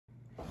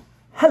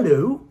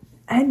Hello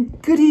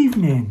and good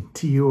evening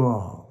to you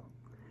all.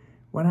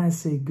 When I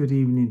say good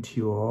evening to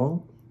you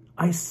all,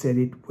 I said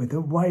it with a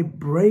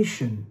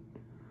vibration.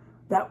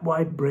 That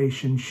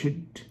vibration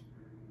should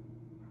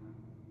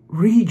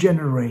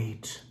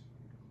regenerate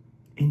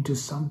into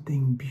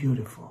something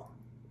beautiful.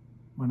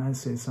 When I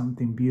say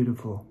something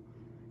beautiful,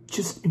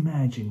 just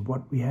imagine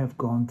what we have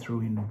gone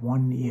through in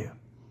 1 year.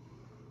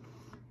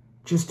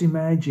 Just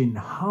imagine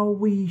how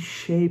we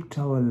shaped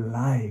our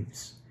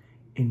lives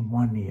in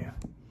 1 year.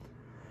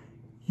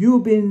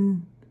 You've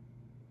been,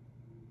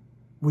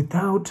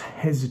 without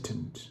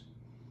hesitant,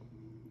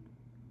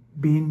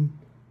 been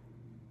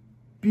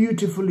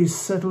beautifully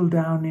settled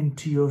down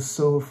into your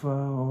sofa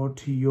or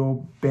to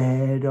your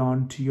bed,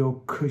 onto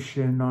your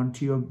cushion,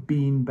 onto your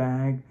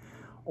beanbag,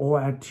 or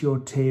at your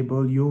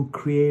table. You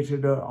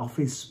created an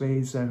office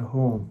space at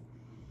home.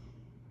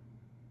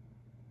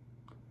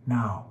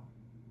 Now,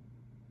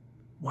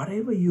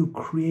 whatever you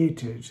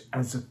created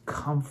as a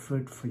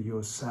comfort for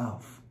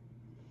yourself,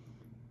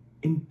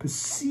 in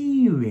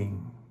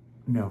pursuing,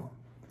 no.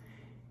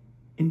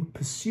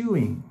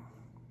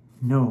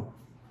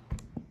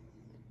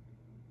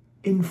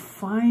 In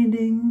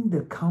finding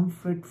the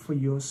comfort for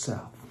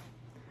yourself,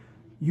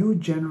 you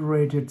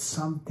generated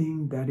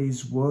something that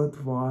is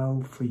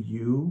worthwhile for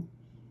you,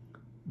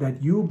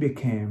 that you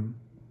became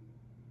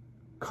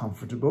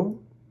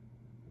comfortable,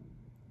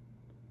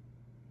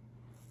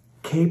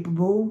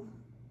 capable,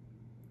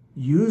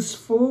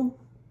 useful,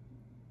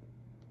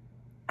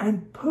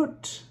 and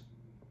put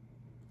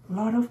a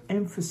lot of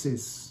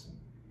emphasis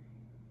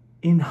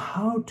in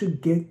how to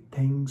get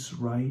things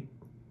right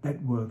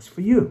that works for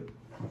you.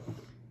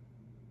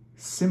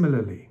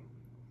 Similarly,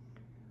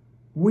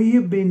 we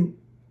have been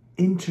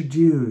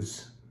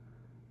introduced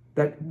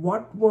that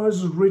what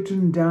was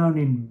written down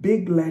in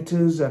big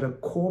letters at a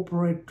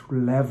corporate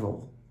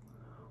level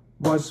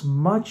was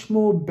much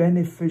more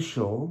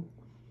beneficial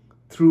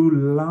through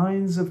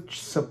lines of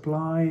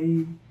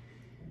supply,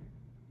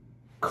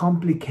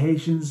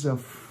 complications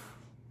of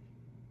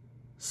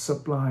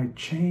supply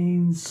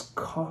chains,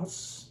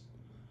 costs,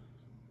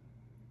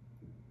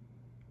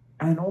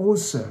 and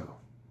also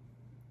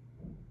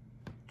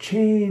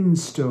chain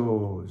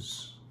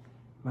stores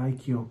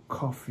like your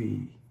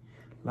coffee,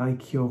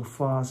 like your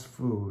fast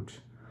food,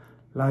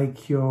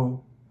 like your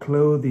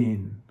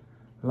clothing,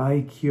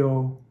 like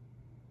your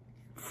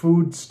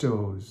food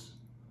stores,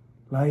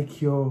 like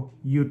your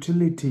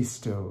utility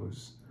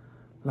stores,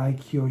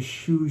 like your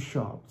shoe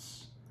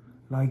shops,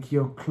 like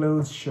your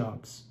clothes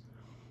shops.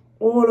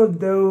 All of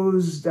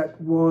those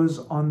that was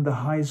on the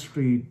high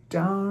street,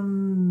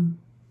 down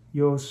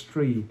your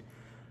street,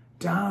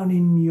 down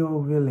in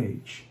your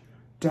village,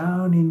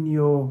 down in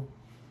your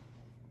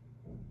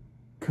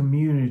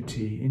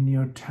community, in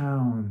your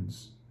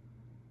towns,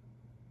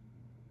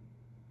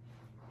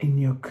 in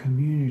your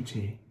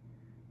community,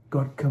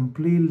 got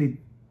completely,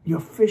 your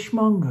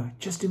fishmonger,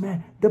 just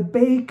imagine, the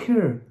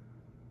baker,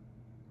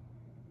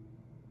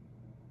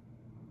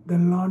 the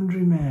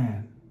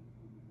laundryman,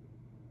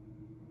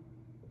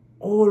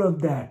 all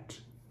of that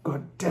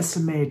got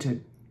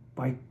decimated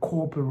by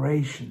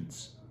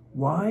corporations.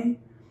 Why?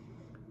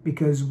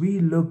 Because we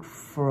look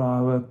for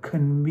our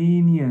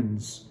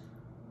convenience,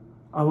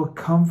 our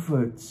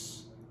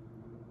comforts.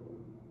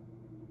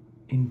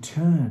 In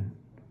turn,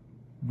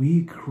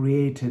 we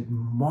created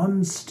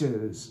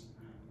monsters,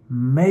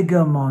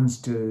 mega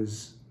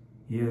monsters.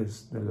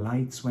 Yes, the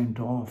lights went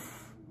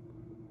off.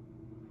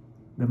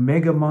 The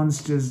mega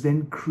monsters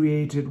then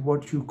created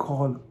what you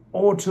call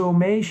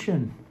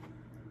automation.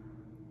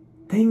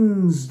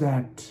 Things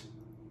that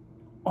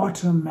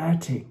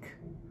automatic,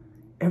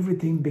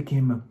 everything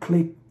became a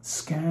click,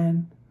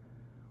 scan,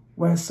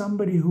 where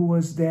somebody who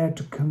was there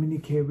to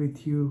communicate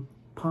with you,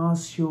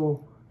 pass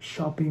your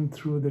shopping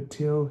through the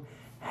till,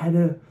 had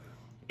a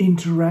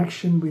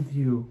interaction with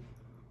you,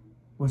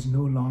 was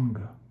no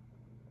longer.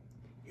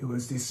 It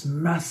was this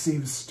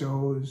massive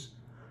stores,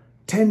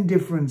 10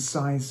 different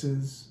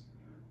sizes,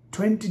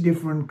 20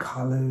 different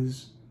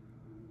colors,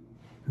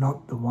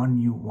 not the one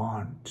you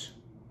want.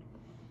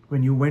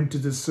 When you went to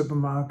the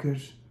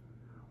supermarket,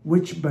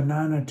 which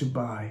banana to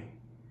buy,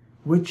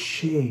 which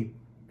shape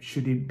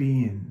should it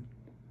be in,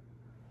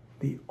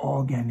 the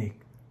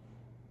organic,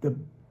 the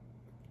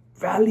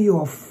value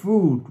of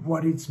food,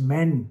 what it's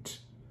meant,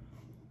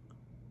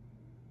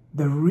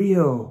 the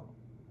real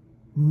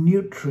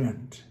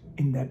nutrient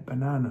in that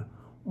banana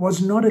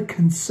was not a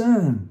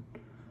concern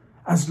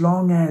as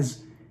long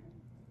as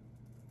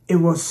it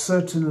was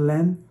certain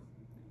length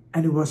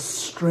and it was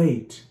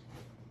straight.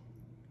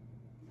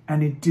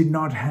 And it did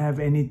not have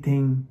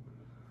anything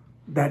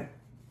that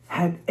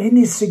had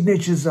any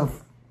signatures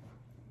of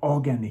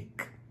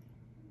organic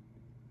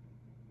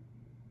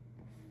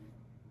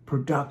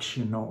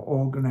production or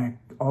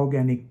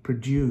organic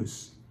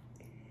produce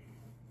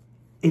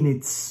in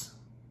its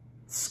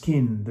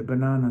skin, the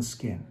banana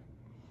skin.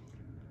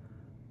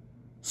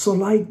 So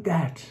like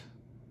that,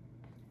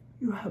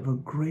 you have a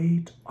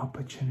great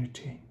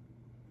opportunity.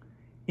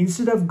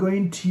 Instead of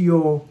going to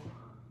your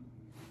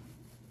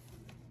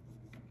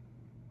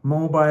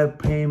mobile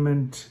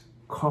payment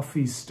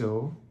coffee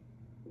store,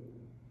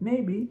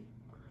 maybe,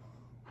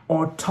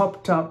 or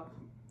topped up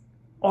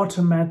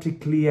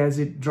automatically as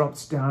it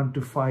drops down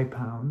to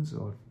 £5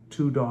 or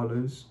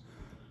 $2,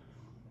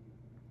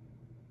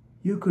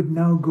 you could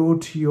now go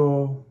to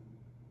your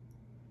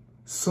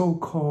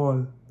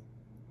so-called,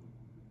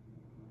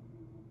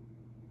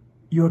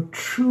 your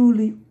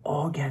truly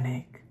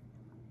organic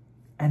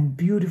and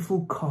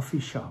beautiful coffee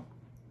shop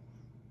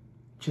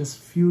just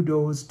few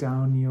doors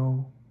down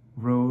your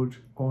road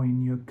or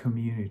in your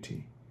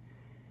community,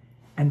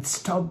 and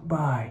stop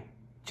by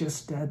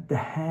just at the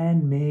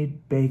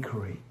handmade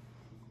bakery.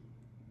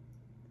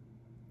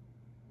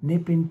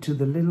 Nip into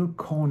the little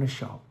corner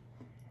shop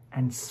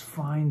and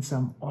find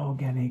some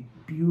organic,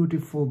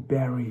 beautiful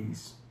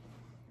berries.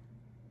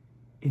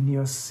 In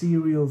your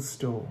cereal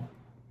store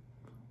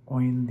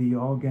or in the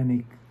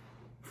organic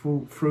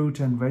fruit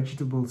and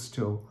vegetable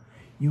store,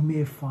 you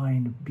may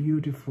find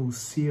beautiful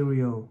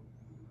cereal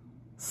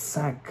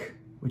sack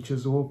which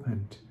is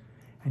opened,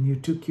 and you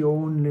took your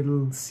own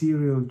little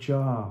cereal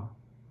jar,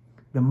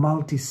 the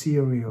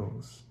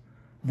multi-cereals,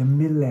 the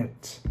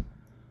millet.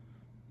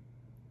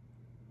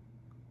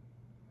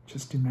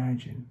 Just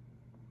imagine,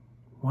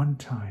 one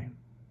time,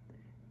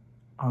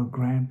 our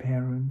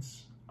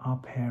grandparents, our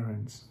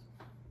parents,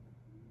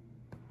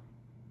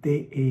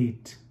 they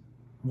ate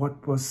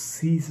what was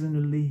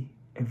seasonally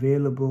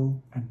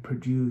available and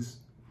produced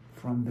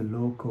from the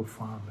local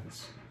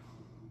farmers.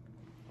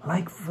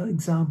 Like, for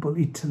example,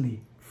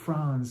 Italy,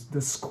 France,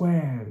 the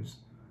squares,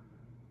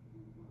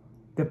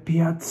 the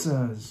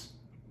piazzas.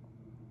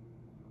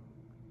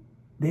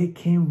 They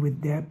came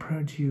with their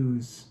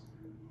produce,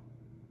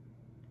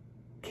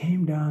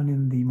 came down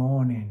in the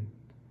morning.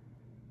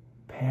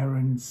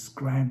 Parents,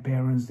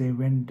 grandparents, they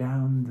went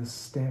down the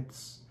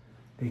steps.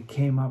 They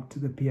came up to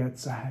the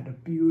piazza, had a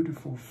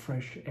beautiful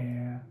fresh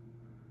air.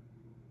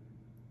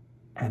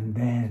 And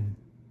then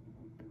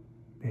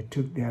they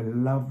took their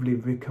lovely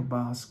wicker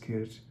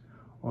basket,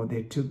 or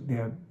they took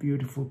their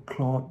beautiful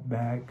cloth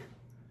bag,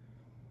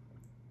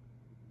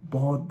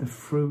 bought the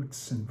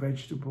fruits and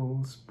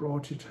vegetables,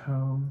 brought it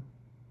home.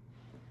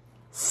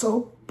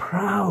 So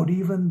proud,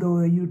 even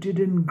though you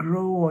didn't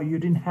grow or you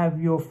didn't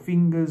have your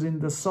fingers in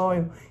the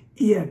soil,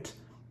 yet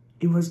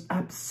it was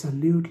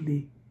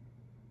absolutely,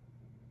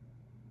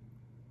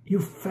 you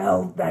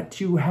felt that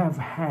you have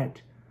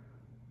had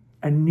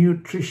a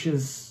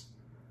nutritious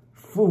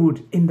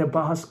food in the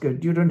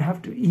basket. You don't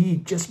have to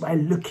eat just by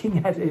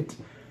looking at it.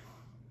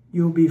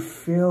 You'll be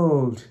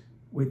filled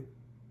with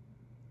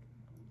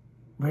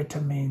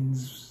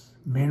vitamins,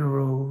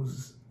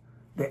 minerals,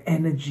 the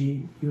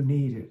energy you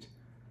needed.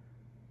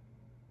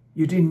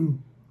 You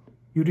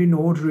didn't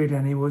order it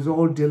and it was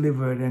all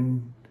delivered,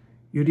 and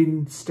you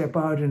didn't step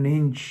out an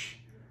inch.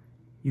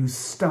 You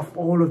stuff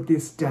all of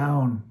this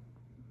down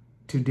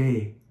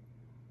today.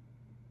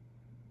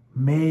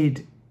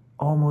 Made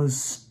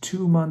almost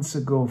 2 months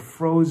ago,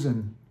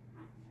 frozen,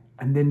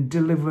 and then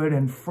delivered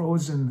and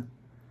frozen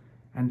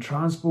and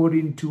transported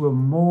into a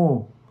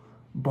more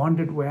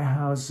bonded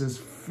warehouses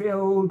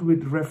filled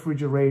with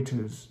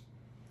refrigerators,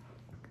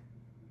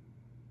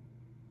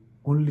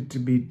 only to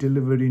be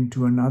delivered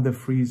into another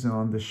freezer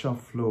on the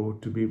shop floor,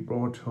 to be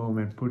brought home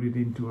and put it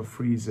into a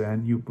freezer,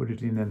 and you put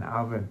it in an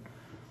oven.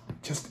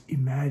 Just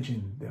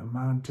imagine the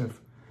amount of...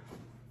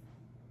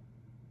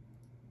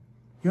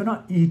 You're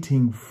not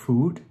eating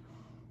food,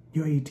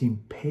 you're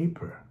eating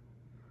paper,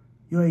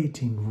 you're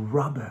eating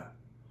rubber,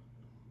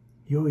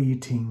 you're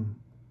eating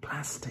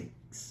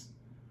plastics,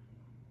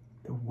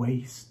 the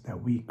waste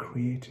that we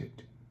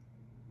created,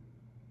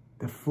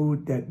 the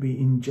food that we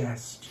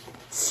ingest,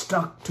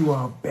 stuck to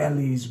our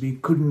bellies. We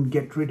couldn't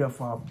get rid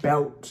of our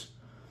belt.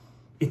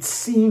 It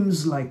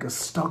seems like a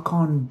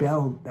stuck-on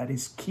belt that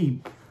is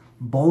keep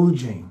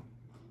bulging.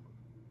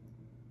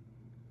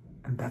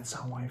 And that's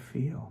how I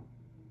feel.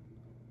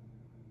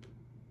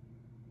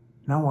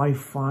 Now I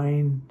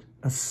find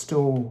a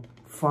store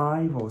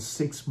 5 or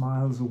 6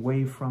 miles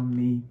away from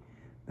me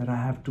that I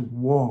have to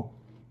walk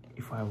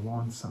if I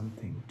want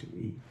something to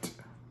eat.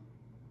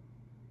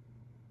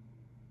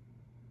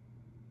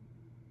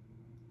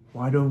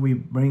 Why don't we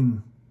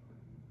bring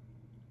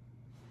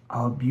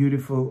our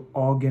beautiful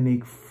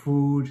organic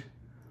food,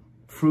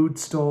 fruit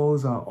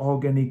stalls, our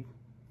organic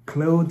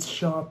clothes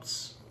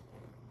shops?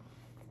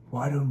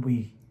 Why don't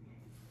we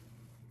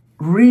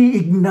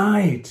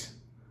reignite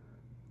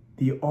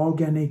the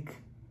organic,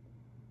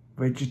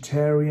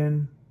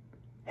 vegetarian,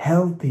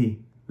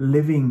 healthy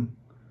living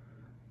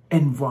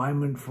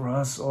environment for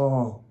us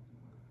all?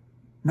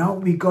 Now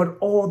we got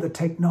all the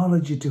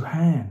technology to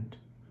hand.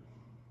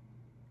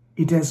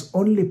 It has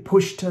only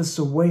pushed us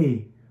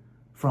away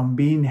from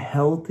being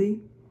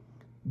healthy,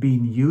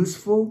 being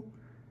useful,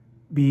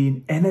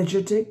 being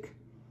energetic,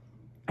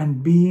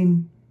 and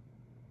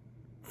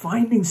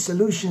finding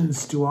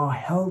solutions to our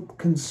health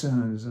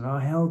concerns and our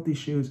health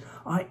issues,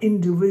 our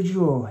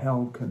individual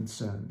health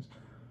concerns.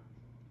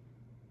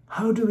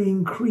 How do we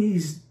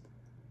increase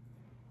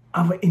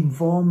our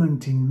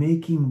involvement in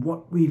making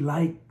what we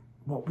like,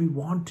 what we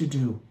want to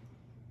do?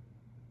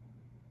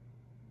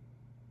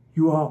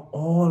 You are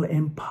all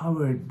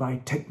empowered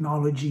by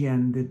technology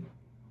and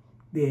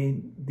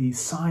the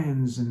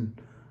science and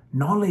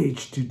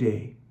knowledge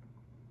today.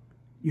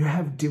 You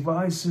have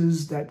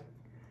devices that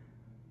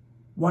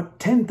what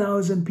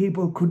 10,000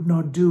 people could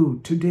not do,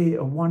 today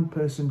a one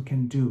person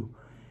can do.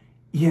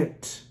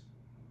 Yet,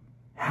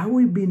 have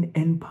we been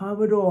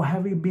empowered or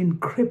have we been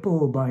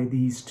crippled by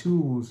these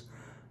tools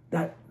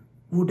that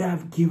would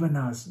have given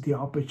us the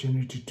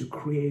opportunity to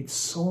create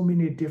so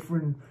many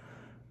different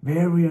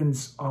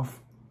variants of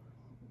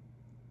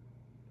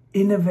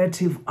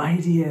innovative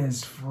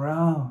ideas for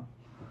our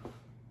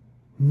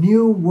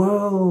new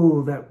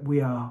world that we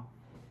are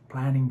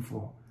planning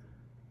for?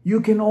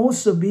 You can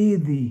also be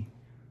the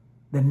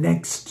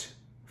next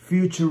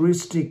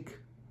futuristic,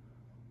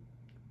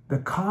 the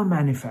car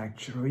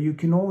manufacturer. You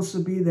can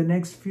also be the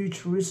next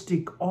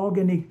futuristic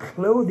organic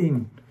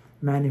clothing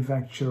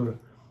manufacturer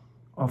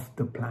of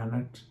the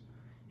planet.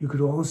 You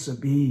could also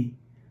be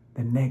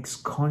the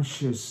next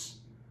conscious,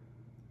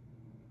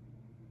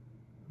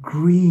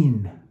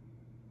 green,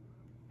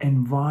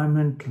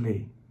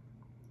 environmentally,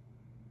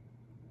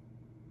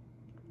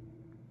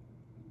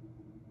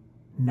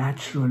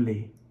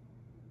 naturally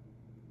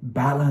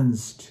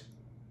balanced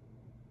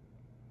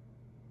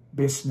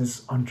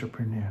business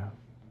entrepreneur.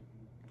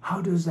 How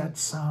does that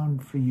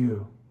sound for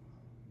you?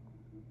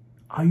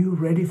 Are you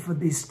ready for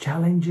these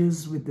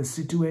challenges with the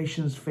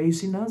situations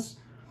facing us?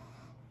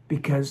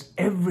 Because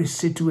every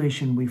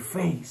situation we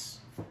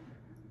face,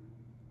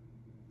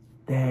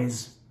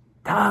 there's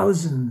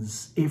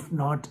thousands, if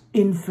not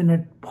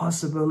infinite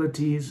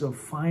possibilities of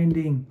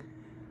finding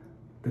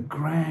the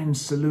grand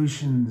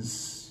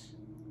solutions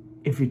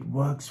if it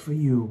works for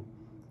you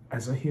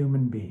as a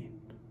human being.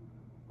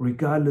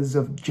 Regardless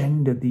of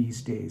gender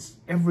these days,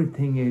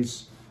 everything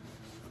is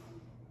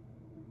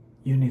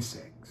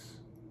unisex.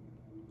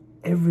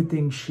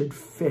 Everything should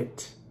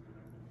fit.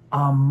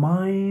 Our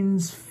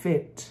minds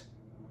fit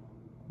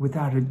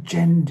without a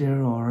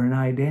gender or an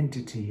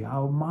identity.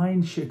 Our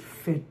mind should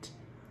fit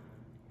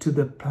to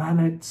the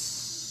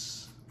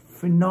planet's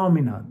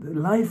phenomena, the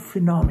life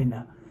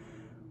phenomena.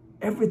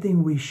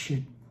 Everything we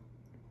should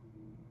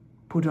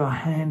put our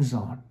hands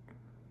on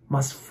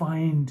must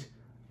find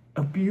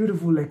a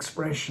beautiful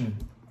expression.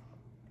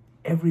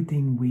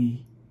 Everything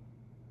we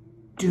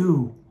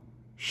do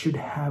should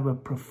have a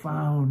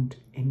profound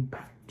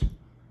impact.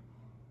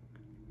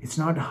 It's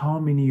not how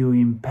many you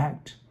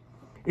impact,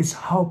 it's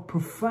how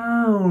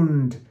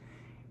profound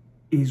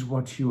is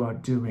what you are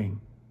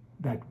doing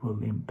that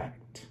will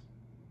impact.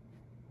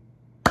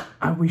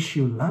 I wish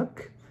you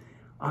luck.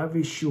 I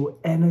wish you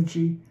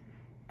energy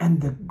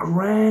and the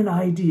grand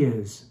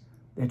ideas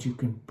that you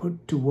can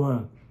put to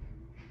work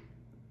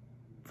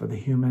for the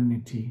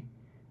humanity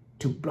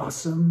to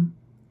blossom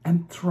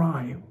and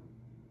thrive.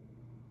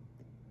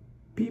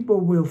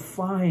 People will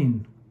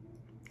find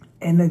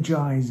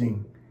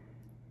energizing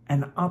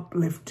and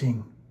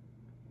uplifting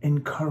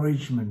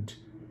encouragement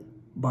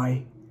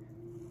by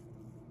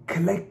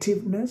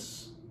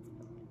collectiveness,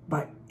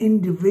 by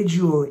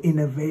individual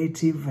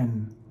innovative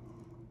and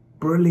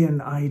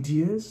brilliant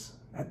ideas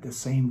at the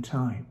same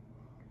time.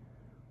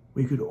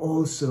 We could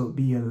also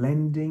be a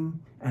lending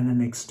and an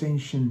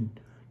extension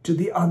to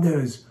the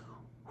others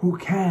who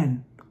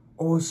can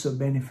also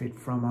benefit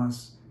from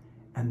us,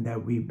 and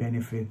that we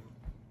benefit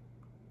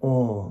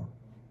all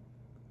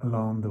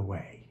along the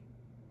way.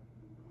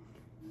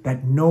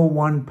 That no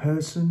one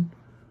person,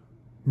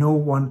 no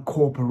one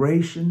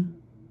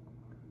corporation,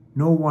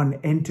 no one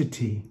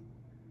entity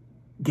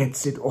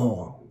gets it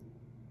all,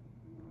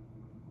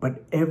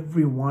 but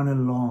everyone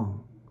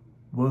along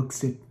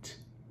works it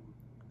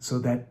so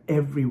that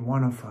every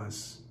one of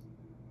us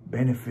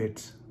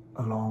benefits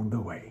along the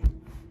way.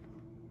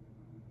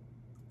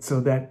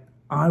 So that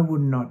I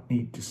would not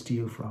need to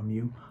steal from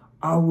you.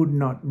 I would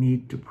not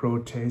need to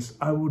protest.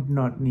 I would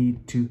not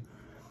need to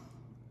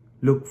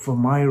look for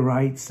my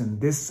rights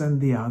and this and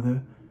the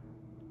other.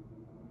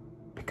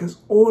 Because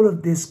all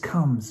of this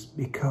comes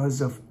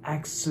because of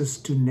access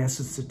to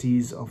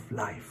necessities of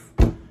life.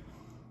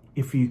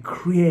 If you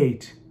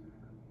create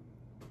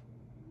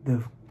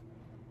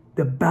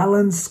the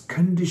balanced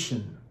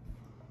condition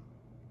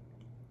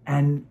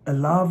and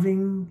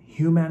allowing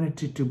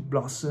humanity to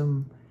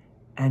blossom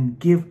and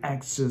give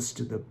access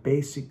to the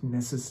basic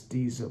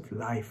necessities of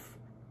life,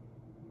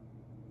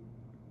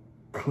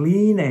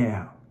 clean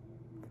air,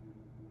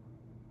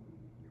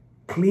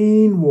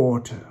 clean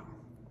water,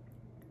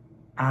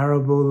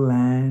 arable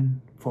land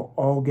for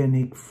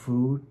organic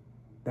food,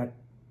 that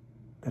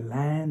the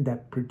land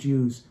that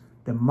produces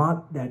the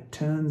mud that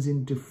turns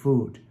into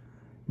food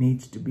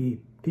needs to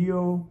be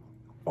pure,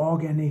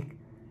 organic,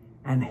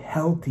 and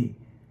healthy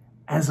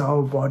as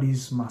our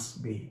bodies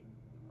must be.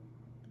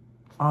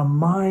 Our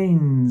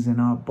minds and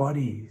our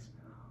bodies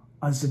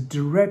are a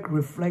direct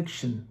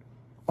reflection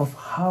of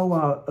how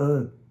our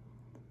earth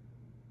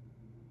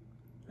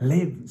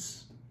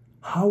lives,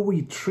 how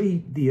we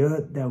treat the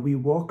earth that we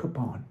walk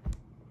upon.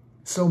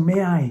 So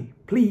may I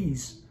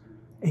please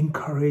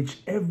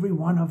encourage every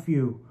one of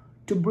you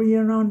to be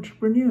an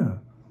entrepreneur,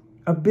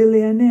 a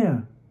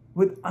billionaire,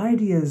 with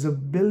ideas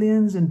of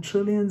billions and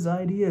trillions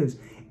ideas,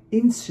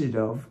 instead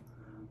of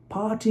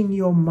parting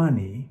your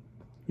money,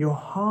 your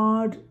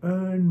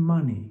hard-earned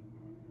money,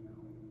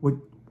 with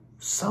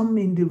some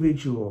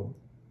individual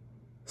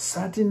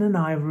sat in an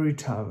ivory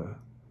tower,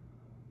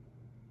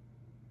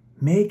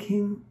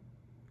 making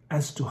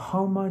as to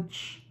how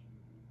much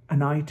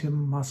an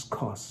item must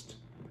cost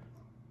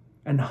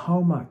and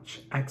how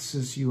much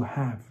access you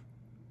have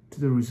to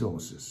the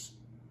resources.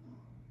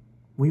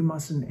 We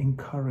mustn't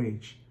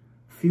encourage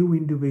few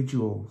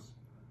individuals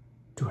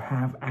to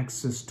have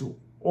access to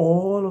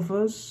all of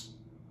us,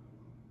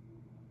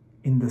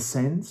 in the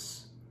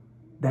sense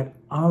that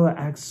our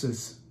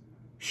access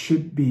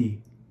should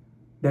be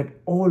that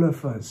all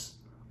of us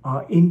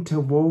are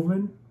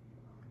interwoven,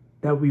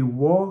 that we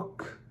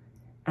walk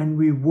and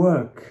we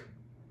work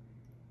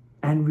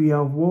and we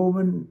are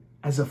woven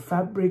as a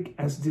fabric,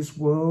 as this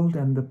world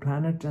and the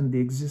planet and the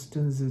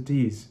existence it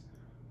is.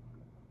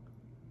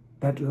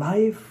 That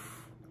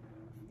life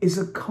is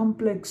a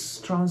complex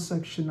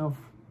transaction of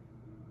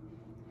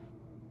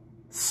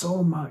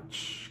so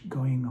much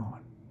going on.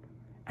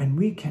 And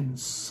we can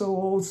so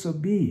also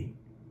be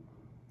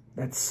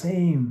that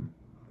same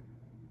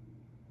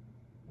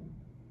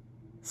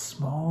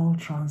small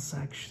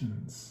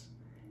transactions,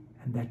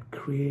 and that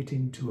create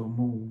into a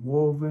more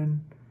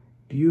woven,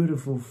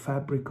 beautiful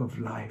fabric of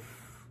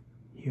life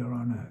here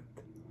on earth.